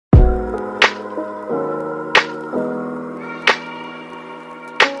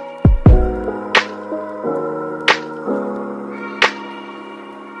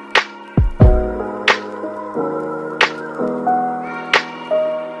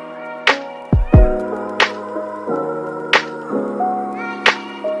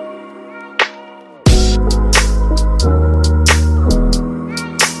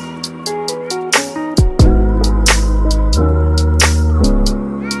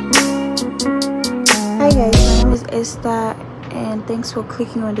sister, and thanks for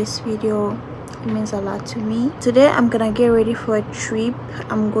clicking on this video. It means a lot to me. Today I'm gonna get ready for a trip.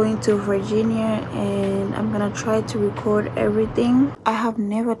 I'm going to Virginia and I'm gonna try to record everything. I have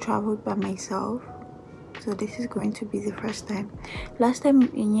never traveled by myself, so this is going to be the first time. Last time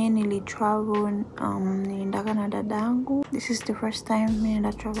nili traveled niliendaka na dadangu. This is the first time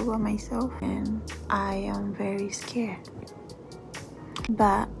I travel by myself and I am very scared,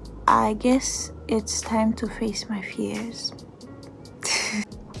 but I guess it's time to face my fears.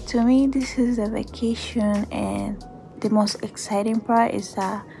 To me, this is a vacation, and the most exciting part is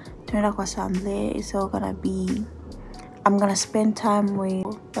that it's all gonna be, I'm gonna spend time with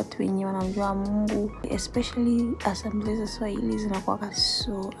watu wenye wanamjua Mungu, especially assembly za Swahili zinakuwa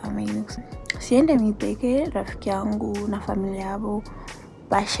so amazing. Siende mimi peke, rafiki yangu na familia yao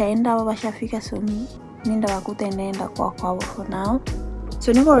bashaenda au bashafika, so minda wakuta nenda kwao for now.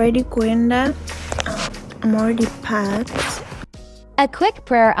 So niko ready kuenda. I'm already packed. A quick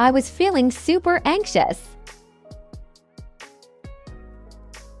prayer. I was feeling super anxious.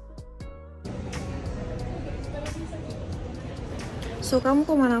 So kama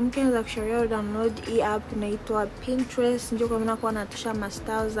kwa mwanamke anaweza kushauriwa download hii app inaitwa Pinterest. Ndio kwa maana kwa natusha ma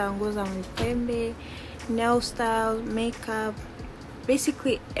styles za nguo za mipembe, nail style, makeup,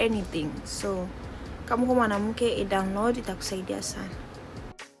 basically anything. So kama kwa mwanamke download itakusaidia sana.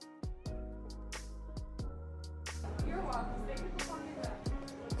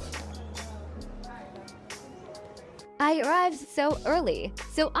 I arrived so early,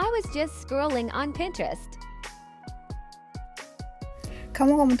 so I was just scrolling on Pinterest.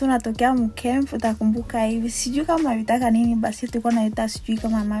 Kama kwa mtu natokea mkemp utakumbuka hivi. Sijui kama vitaka nini, basi tulikuwa naita sijui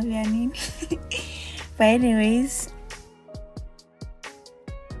kama mavi ya nini. But anyways,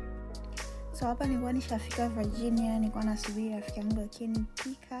 so hapa nilikuwa nishafika Virginia, nilikuwa nasubiri rafiki yangu akini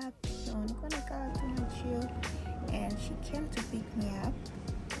pick up. So nilikuwa nakaa tu na chill and she came to pick me up.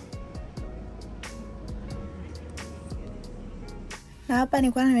 Na hapa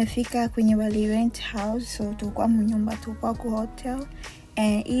nilikuwa nimefika kwenye wali rent house, so tulikuwa mnyumba, tulikuwa ku hotel.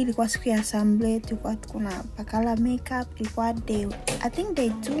 And hii ilikuwa siku ya assembly, tulikuwa kuna pakala makeup, tulikuwa I think day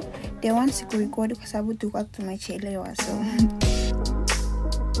 2, day 1 siku record kwa sababu tulikuwa tumechelewa, so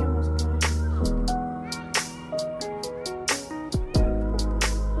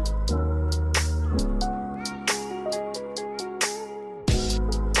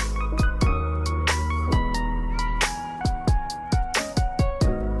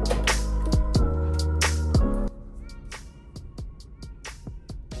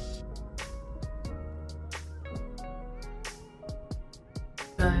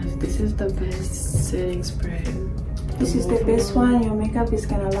guys, this is the best setting spray. this is the best one. Your makeup is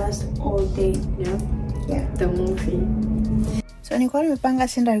gonna last all day. Yeah, the movie. So nilikuwa nimepanga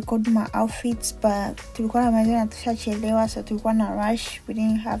senda record my outfits, but tulikuwa na maana tushachelewa, so tulikuwa na rush. We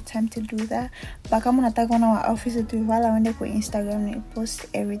didn't have time to do that. But kama unataka kuona my outfits, tulivala wende kwa Instagram and post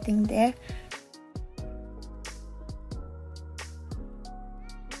everything there.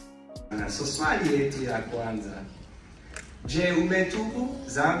 So swali yetu ya kwanza. Je, umetubu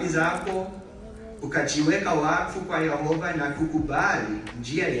dhambi zako ukajiweka wakfu kwa Yehova na kukubali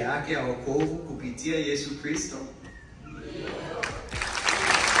njia yake ya wokovu kupitia Yesu Kristo?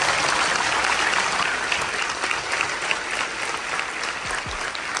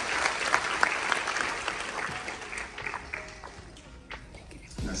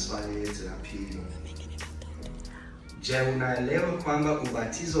 Na swali yetu ya pili. Je, unaelewa kwamba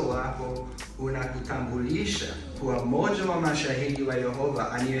ubatizo wako unakutambulisha kuwa mmoja wa mashahidi wa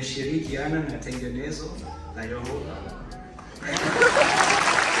Yehova anayeshirikiana na tengenezo la Yehova?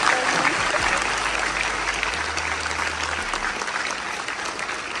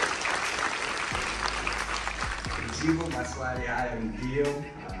 Jibu maswali haya ndio.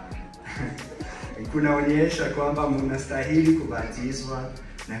 Kunaonyesha kwamba mnastahili kubatizwa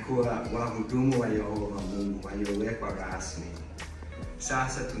na kuwa wahudumu wa Yehova Mungu waliowekwa rasmi.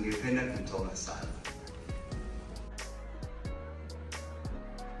 Sasa tungependa kutoa sala.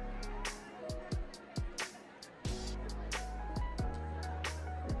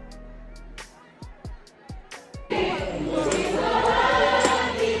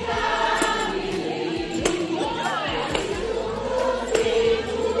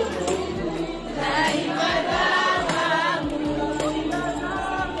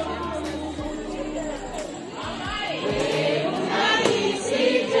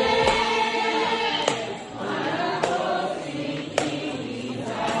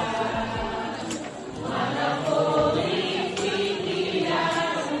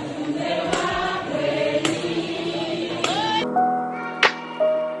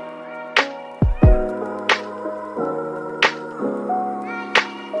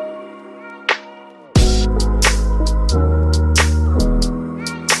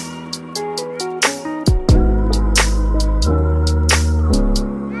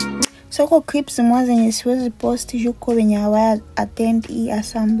 Soko clips mwa zenye siwezi post juko wenye hawa attend hii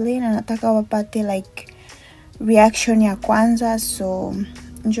assembly na nataka wapate like reaction ya kwanza. So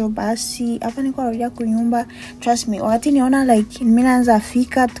njo basi hapa niko narudia kunyumba. Trust me, wakati niona like mimi naanza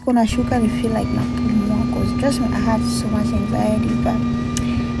fika tuko na shuka ni feel like napumua, cause trust me, I had so much anxiety. But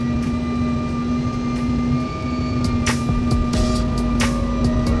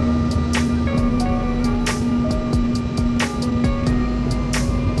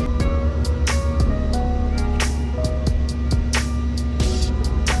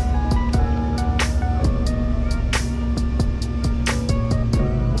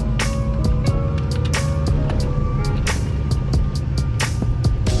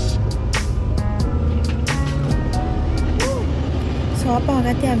hapa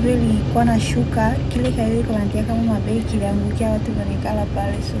wakati avyo ilikuwa na shuka, kile kaili kanatia kama mabegi kiliangukia watu wanikala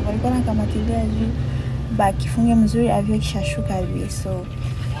pale. So walikuwa nakamatilia juu ba kifunge mzuri avyo kishashuka hivi. So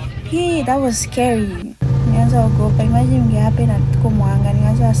that was scary. Nianza ogopa. Imagine mge happen na tuko mwanga.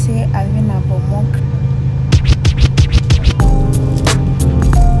 Nianza say avyo na bomoka.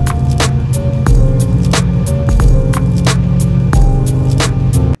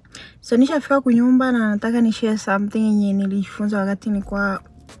 So nishafika kunyumba na nataka ni share something yenye nilijifunza wakati nilikuwa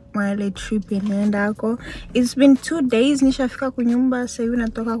ile trip inaenda hako. It's been 2 days nishafika kunyumba, sasa hivi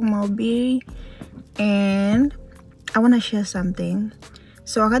natoka kumahubiri and I want to share something.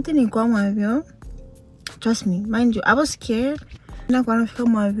 So wakati nilikuwa mwavyo, trust me, mind you, I was scared. Na kwa nafika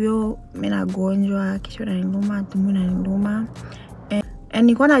mwavyo, mimi nagonjwa, kichwa inaniuma, tumbo inaniuma. And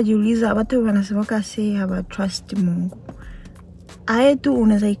nilikuwa najiuliza watu wanasema say have trust Mungu. Aye tu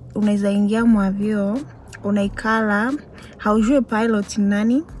unaweza ingia mwavyo, unaikala, haujui pilot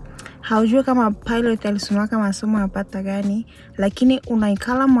nani, haujui kama pilot alisoma kama masomo yapata gani, lakini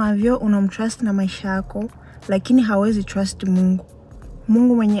unaikala mwavyo, unamtrust na maisha yako, lakini hawezi trust Mungu.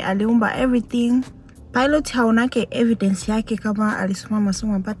 Mungu mwenye aliumba everything. Pilot haonake evidence yake kama alisoma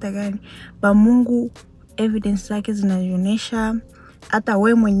masomo yapata gani, ba Mungu evidence yake zinaonyesha hata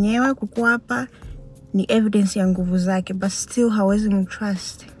wewe mwenyewe kuko hapa ni evidence ya nguvu zake, but still hawezi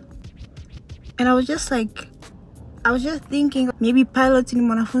mtrust. And I was just thinking maybe pilot ni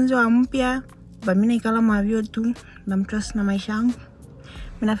mwanafunzi wa mpya, but mimi nikala mwavyo tu na mtrust na maisha yangu.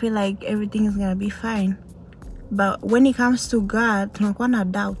 I feel like everything is gonna be fine. But when it comes to God, tunakuwa na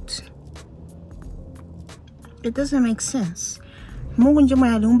doubt. It doesn't make sense. Mungu ndiye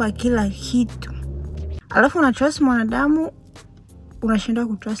mwenye aliumba kila kitu. Alafu una trust mwanadamu, unashindwa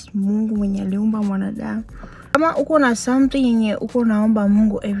kutrust Mungu mwenye aliumba mwanadamu. Kama uko na something yenye uko naomba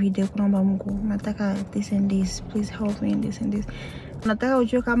Mungu every day, unaomba Mungu, nataka this and this, please help me in this and this. Nataka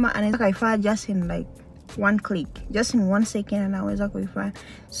ujue kama anaweza kaifanya just in like one click, just in 1 second anaweza kuifanya.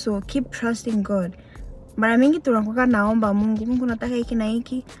 So keep trusting God. Mara mingi tunakuwa naomba Mungu nataka hiki na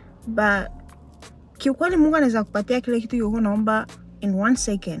hiki, but kiukweli Mungu anaweza kupatia kile kitu uko naomba in 1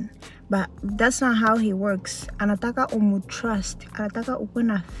 second. But that's not how he works. Anataka umutrust, anataka ukuwe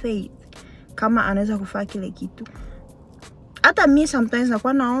na faith kama anaweza kufanya kile kitu. Hata mimi sometimes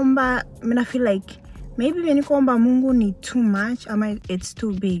nakuwa naomba, mimi feel like maybe mimi nikoomba Mungu ni too much ama it's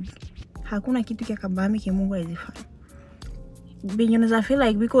too big. Hakuna kitu kia kabambi kia Mungu hawezifanya. Because I feel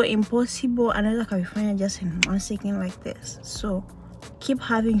like biko impossible anaweza kavifanya just in 1 second like this. So keep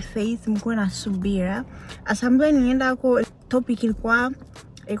having faith, mkuwe na subira. Assembly nienda ako topic ilikuwa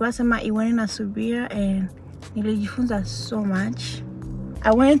sema iwane na subira, and nilijifunza so much.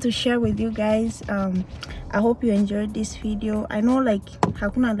 I wanted to share with you guys. I hope you enjoyed this video. I know like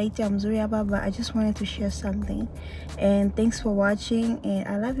hakuna light ya mzuri hapa, but I just wanted to share something. And thanks for watching, and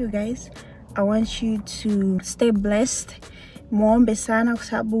I love you guys. I want you to stay blessed. Muombe sana kwa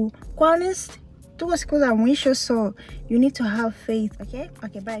sababu kwa honest tuko siku za mwisho, so you need to have faith.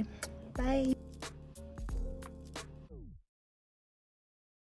 Okay, bye.